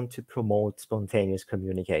when we want to promote spontaneous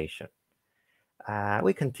communication.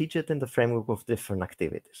 We can teach it in the framework of different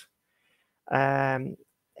activities.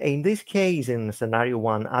 In this case, in scenario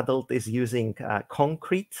one, adult is using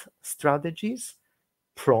concrete strategies,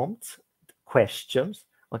 prompts, questions,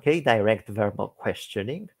 okay, direct verbal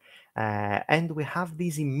questioning, and we have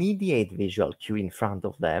this immediate visual cue in front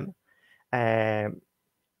of them.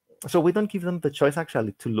 So we don't give them the choice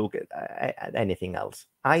actually to look at anything else,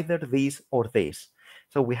 either this or this.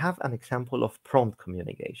 So we have an example of prompt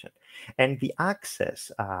communication. And the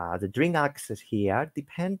access, the drink access here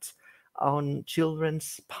depends on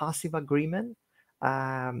children's passive agreement,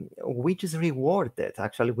 which is rewarded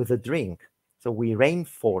actually with a drink. So we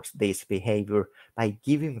reinforce this behavior by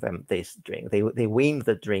giving them this drink. They win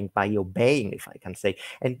the drink by obeying, if I can say.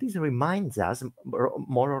 And this reminds us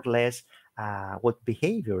more or less what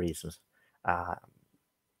behaviorism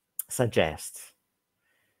suggests.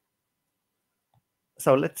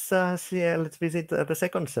 So let's visit the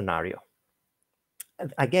second scenario.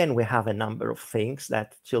 Again, we have a number of things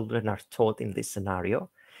that children are taught in this scenario.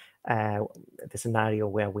 The scenario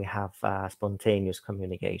where we have spontaneous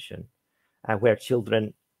communication, where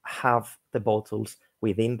children have the bottles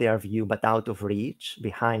within their view but out of reach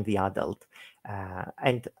behind the adult,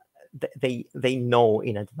 and they know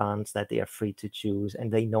in advance that they are free to choose,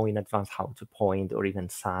 and they know in advance how to point or even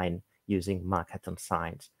sign using Marketing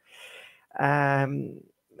signs.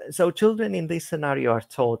 So children in this scenario are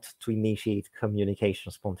taught to initiate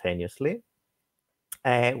communication spontaneously.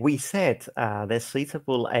 We set the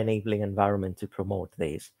suitable enabling environment to promote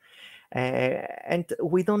this. And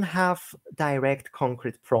we don't have direct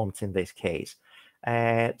concrete prompts in this case.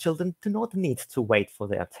 Children do not need to wait for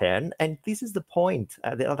their turn, and this is the point.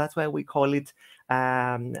 That's why we call it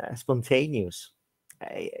spontaneous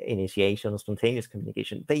initiation, spontaneous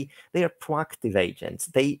communication. They are proactive agents.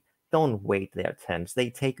 They don't wait their turns. They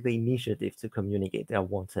take the initiative to communicate their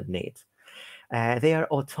wants and needs. They are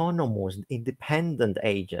autonomous, independent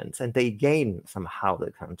agents, and they gain somehow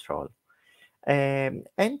the control. And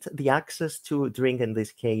the access to drink in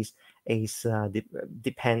this case is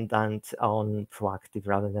dependent on proactive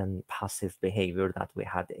rather than passive behavior that we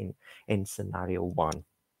had in scenario one.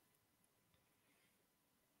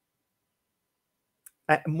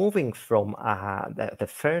 Moving from the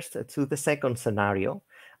first to the second scenario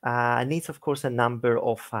needs, of course, a number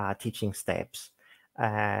of teaching steps.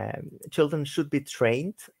 Children should be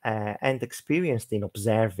trained and experienced in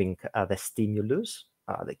observing the stimulus,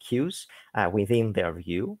 the cues within their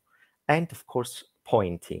view, and of course,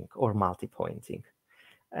 pointing or multi-pointing.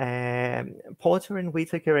 Porter and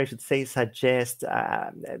Whitaker, I should say, suggest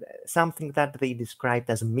something that they described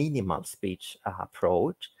as minimal speech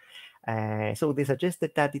approach. So they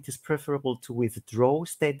suggested that it is preferable to withdraw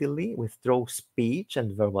steadily, withdraw speech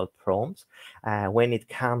and verbal prompts when it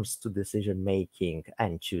comes to decision making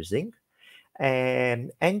and choosing.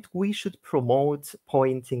 And we should promote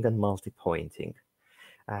pointing and multi-pointing.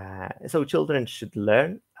 So children should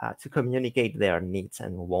learn to communicate their needs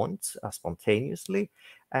and wants spontaneously,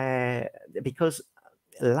 because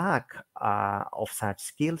lack of such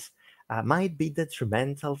skills might be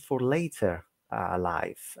detrimental for later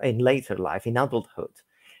life, in adulthood.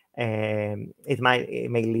 It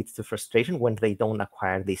may lead to frustration when they don't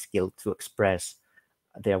acquire the skill to express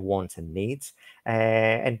their wants and needs,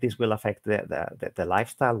 and this will affect the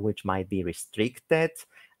lifestyle, which might be restricted.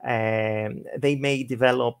 They may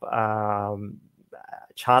develop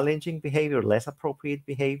challenging behavior, less appropriate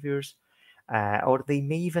behaviors, or they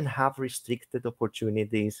may even have restricted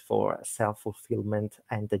opportunities for self-fulfillment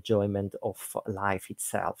and enjoyment of life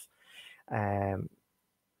itself.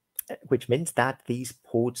 Which means that these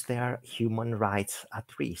puts their human rights at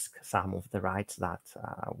risk, some of the rights that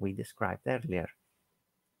we described earlier.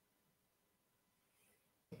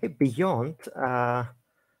 Beyond,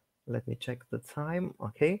 let me check the time.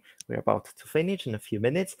 Okay, we're about to finish in a few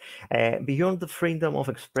minutes. Beyond the freedom of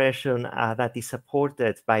expression that is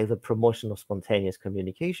supported by the promotion of spontaneous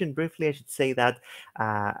communication, briefly, I should say that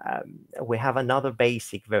we have another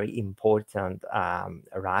basic, very important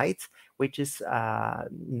right, which is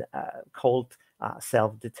called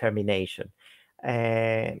self-determination.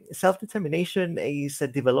 Self-determination is a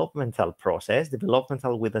developmental process,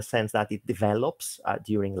 developmental with the sense that it develops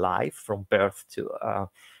during life from birth to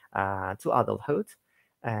adulthood,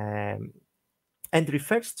 and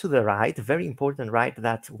refers to the right, a very important right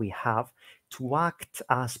that we have to act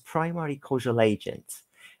as primary causal agents.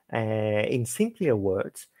 In simpler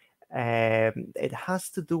words, It has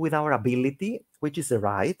to do with our ability, which is a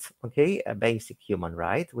right, okay, a basic human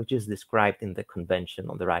right, which is described in the Convention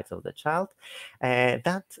on the Rights of the Child,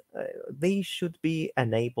 that they should be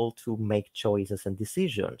enabled to make choices and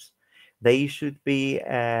decisions. They should be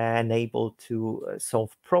enabled to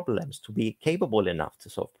solve problems, to be capable enough to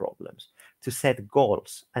solve problems, to set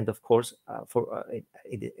goals. And of course,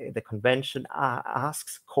 the convention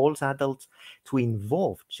calls adults to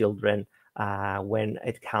involve children when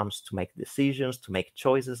it comes to make decisions, to make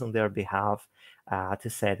choices on their behalf, to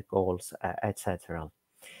set goals, etc.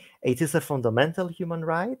 It is a fundamental human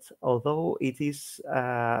right, although it's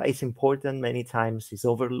important many times is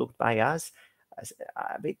overlooked by us,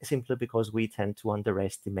 simply because we tend to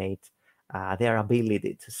underestimate their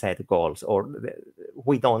ability to set goals, or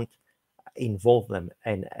we don't involve them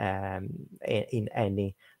in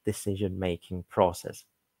any decision-making process.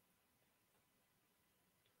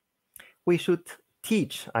 We should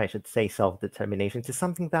teach, I should say, self-determination. It is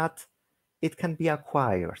something that it can be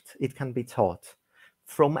acquired, it can be taught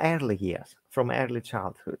from early years, from early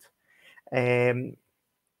childhood.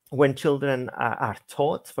 When children are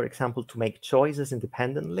taught, for example, to make choices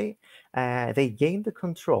independently, they gain the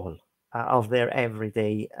control of their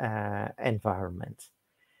everyday environment.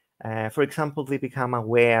 For example, they become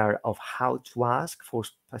aware of how to ask for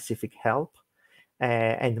specific help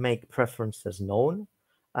and make preferences known.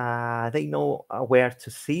 They know where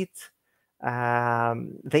to sit.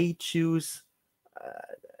 They choose.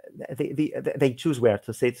 They choose where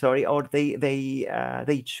to sit. Sorry, or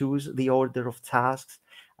they choose the order of tasks,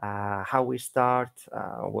 how we start,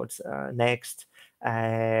 what's next.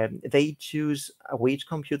 They choose which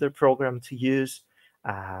computer program to use.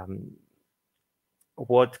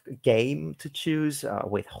 What game to choose,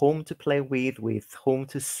 with whom to play with whom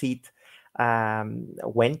to sit,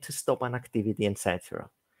 when to stop an activity, etc.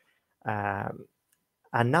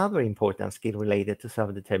 Another important skill related to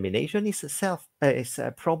self-determination is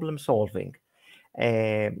problem solving.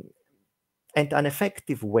 And an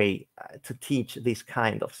effective way to teach these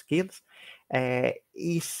kind of skills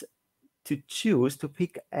is to choose to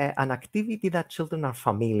pick an activity that children are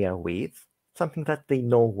familiar with, something that they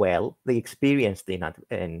know well, they experienced in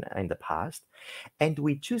the past, and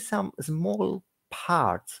we choose some small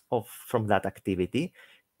parts from that activity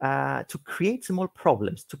to create small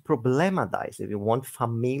problems, to problematize, if you want,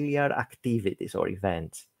 familiar activities or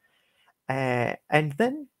events. And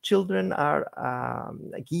then children are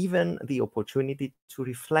given the opportunity to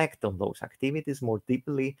reflect on those activities more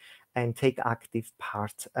deeply and take active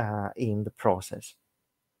part in the process.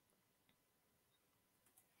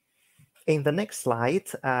 In the next slide,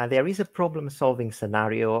 there is a problem-solving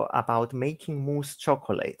scenario about making mousse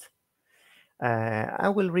chocolate. I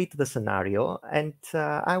will read the scenario, and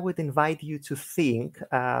I would invite you to think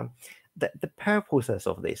the purposes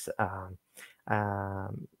of this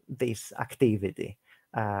activity,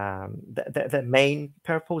 the main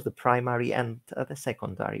purpose, the primary, and the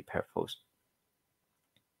secondary purpose.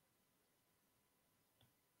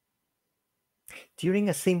 During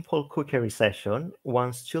a simple cookery session,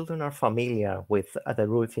 once children are familiar with the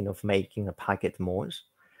routine of making a packet mousse,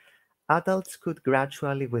 adults could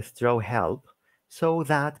gradually withdraw help so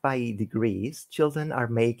that by degrees, children are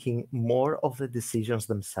making more of the decisions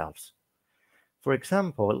themselves. For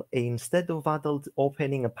example, instead of adults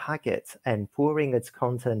opening a packet and pouring its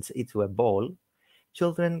contents into a bowl,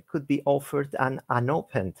 children could be offered an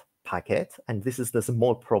unopened packet, and this is the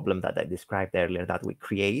small problem that I described earlier that we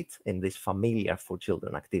create in this familiar for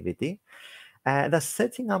children activity, thus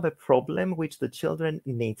setting up a problem which the children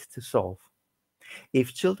need to solve.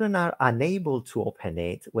 If children are unable to open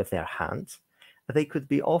it with their hands, they could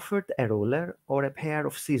be offered a ruler or a pair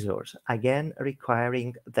of scissors, again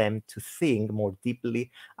requiring them to think more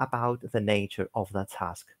deeply about the nature of the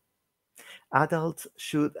task. Adults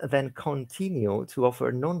should then continue to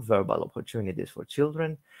offer non-verbal opportunities for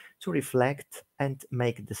children to reflect and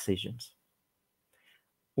make decisions.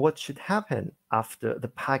 What should happen after the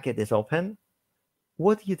packet is open?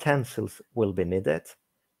 What utensils will be needed?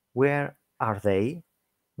 Where are they?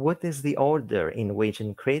 What is the order in which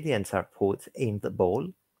ingredients are put in the bowl?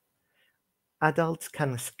 Adults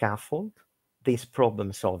can scaffold these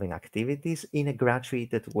problem-solving activities in a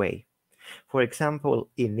graduated way. For example,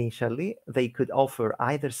 initially, they could offer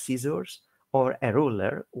either scissors or a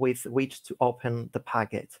ruler with which to open the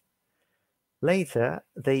packet. Later,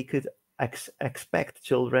 they could expect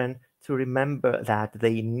children to remember that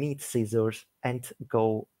they need scissors and to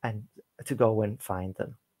go and find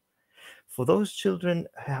them. For those children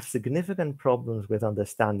who have significant problems with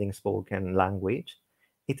understanding spoken language,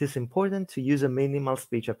 it is important to use a minimal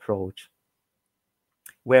speech approach.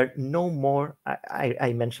 where no more,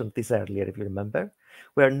 I mentioned this earlier, if you remember,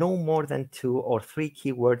 where no more than 2 or 3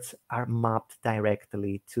 keywords are mapped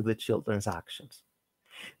directly to the children's actions.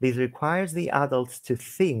 This requires the adults to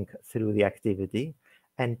think through the activity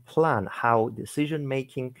and plan how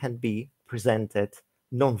decision-making can be presented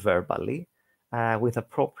non-verbally with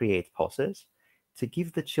appropriate pauses to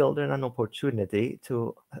give the children an opportunity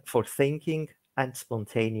for thinking and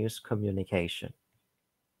spontaneous communication.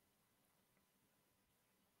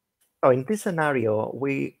 So in this scenario,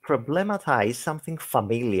 we problematize something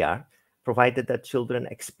familiar, provided that children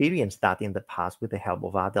experience that in the past with the help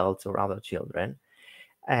of adults or other children.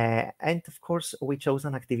 And of course, we chose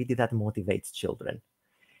an activity that motivates children.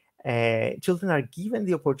 Children are given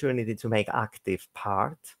the opportunity to make active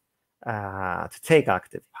part, to take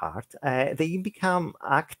active part. They become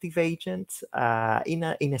active agents in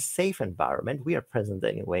a safe environment. We are present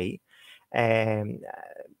anyway. Um,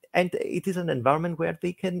 and it is an environment where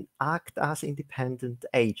they can act as independent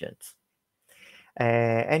agents.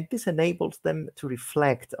 And this enables them to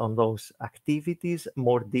reflect on those activities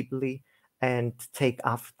more deeply and take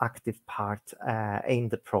active part in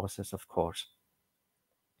the process, of course.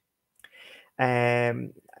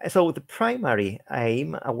 Um, so the primary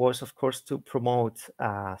aim was, of course, to promote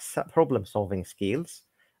problem-solving skills,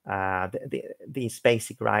 these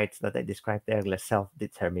basic rights that I described earlier,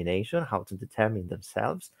 self-determination, how to determine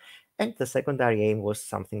themselves. And the secondary aim was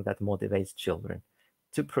something that motivates children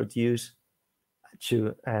to produce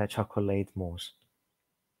chocolate mousse.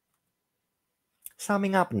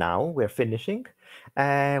 Summing up now, we're finishing.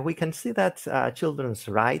 We can see that children's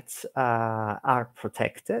rights are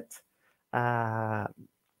protected by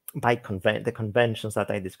the conventions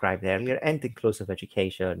that I described earlier and inclusive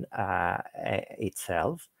education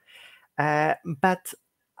itself. But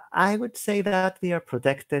I would say that they are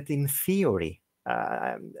protected in theory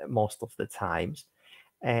most of the times,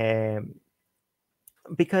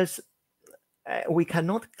 because we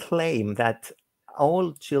cannot claim that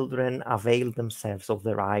all children avail themselves of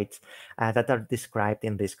the rights that are described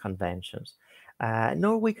in these conventions.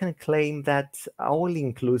 Nor we can claim that all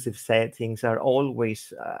inclusive settings are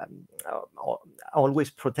always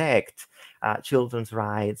protect children's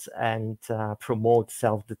rights and promote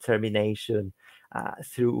self-determination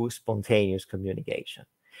through spontaneous communication.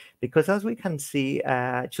 Because as we can see,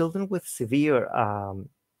 children with severe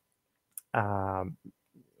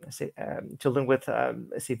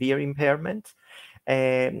severe impairment,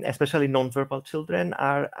 especially nonverbal children,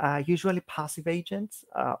 are usually passive agents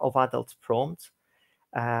of adults' prompts,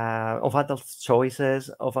 of adults' choices,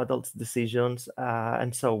 of adults' decisions,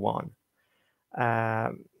 and so on.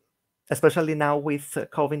 Especially now with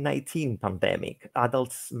COVID-19 pandemic,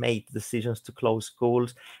 adults made decisions to close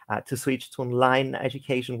schools, to switch to online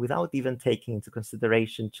education without even taking into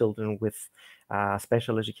consideration children with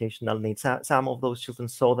special educational needs. Some of those children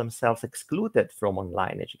saw themselves excluded from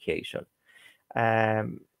online education.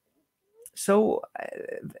 So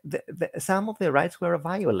some of their rights were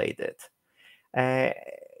violated.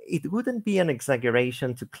 It wouldn't be an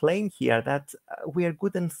exaggeration to claim here that we are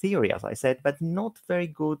good in theory, as I said, but not very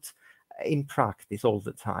good in practice all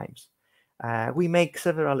the times. We make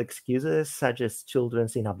several excuses, such as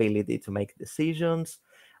children's inability to make decisions,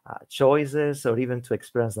 choices, or even to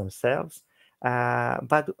express themselves.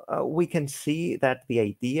 But we can see that the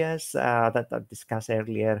ideas that I discussed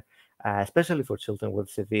earlier, especially for children with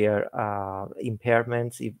severe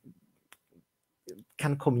impairments,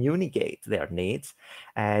 can communicate their needs,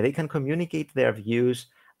 they can communicate their views,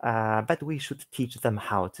 but we should teach them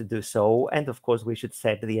how to do so. And of course, we should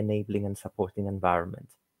set the enabling and supporting environment.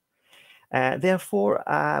 Therefore,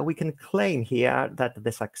 we can claim here that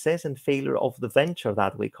the success and failure of the venture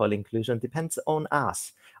that we call inclusion depends on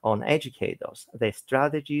us, on educators, the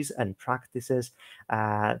strategies and practices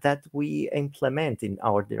that we implement in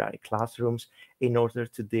our direct classrooms in order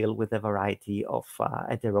to deal with a variety of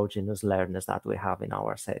heterogeneous learners that we have in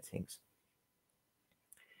our settings.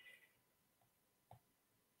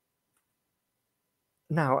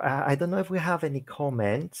 Now, I don't know if we have any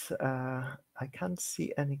comments. I can't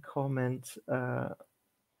see any comments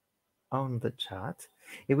on the chat.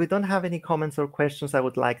 If we don't have any comments or questions, I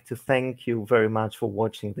would like to thank you very much for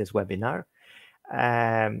watching this webinar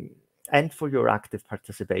and for your active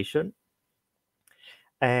participation.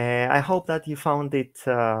 I hope that you found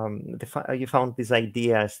you found these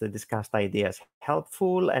ideas, the discussed ideas,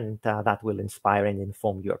 helpful, and that will inspire and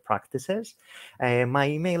inform your practices. My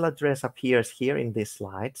email address appears here in this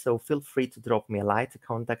slide, so feel free to drop me a line to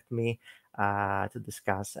contact me to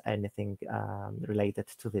discuss anything related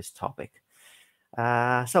to this topic.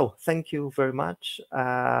 So thank you very much,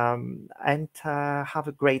 and have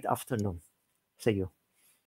a great afternoon. See you.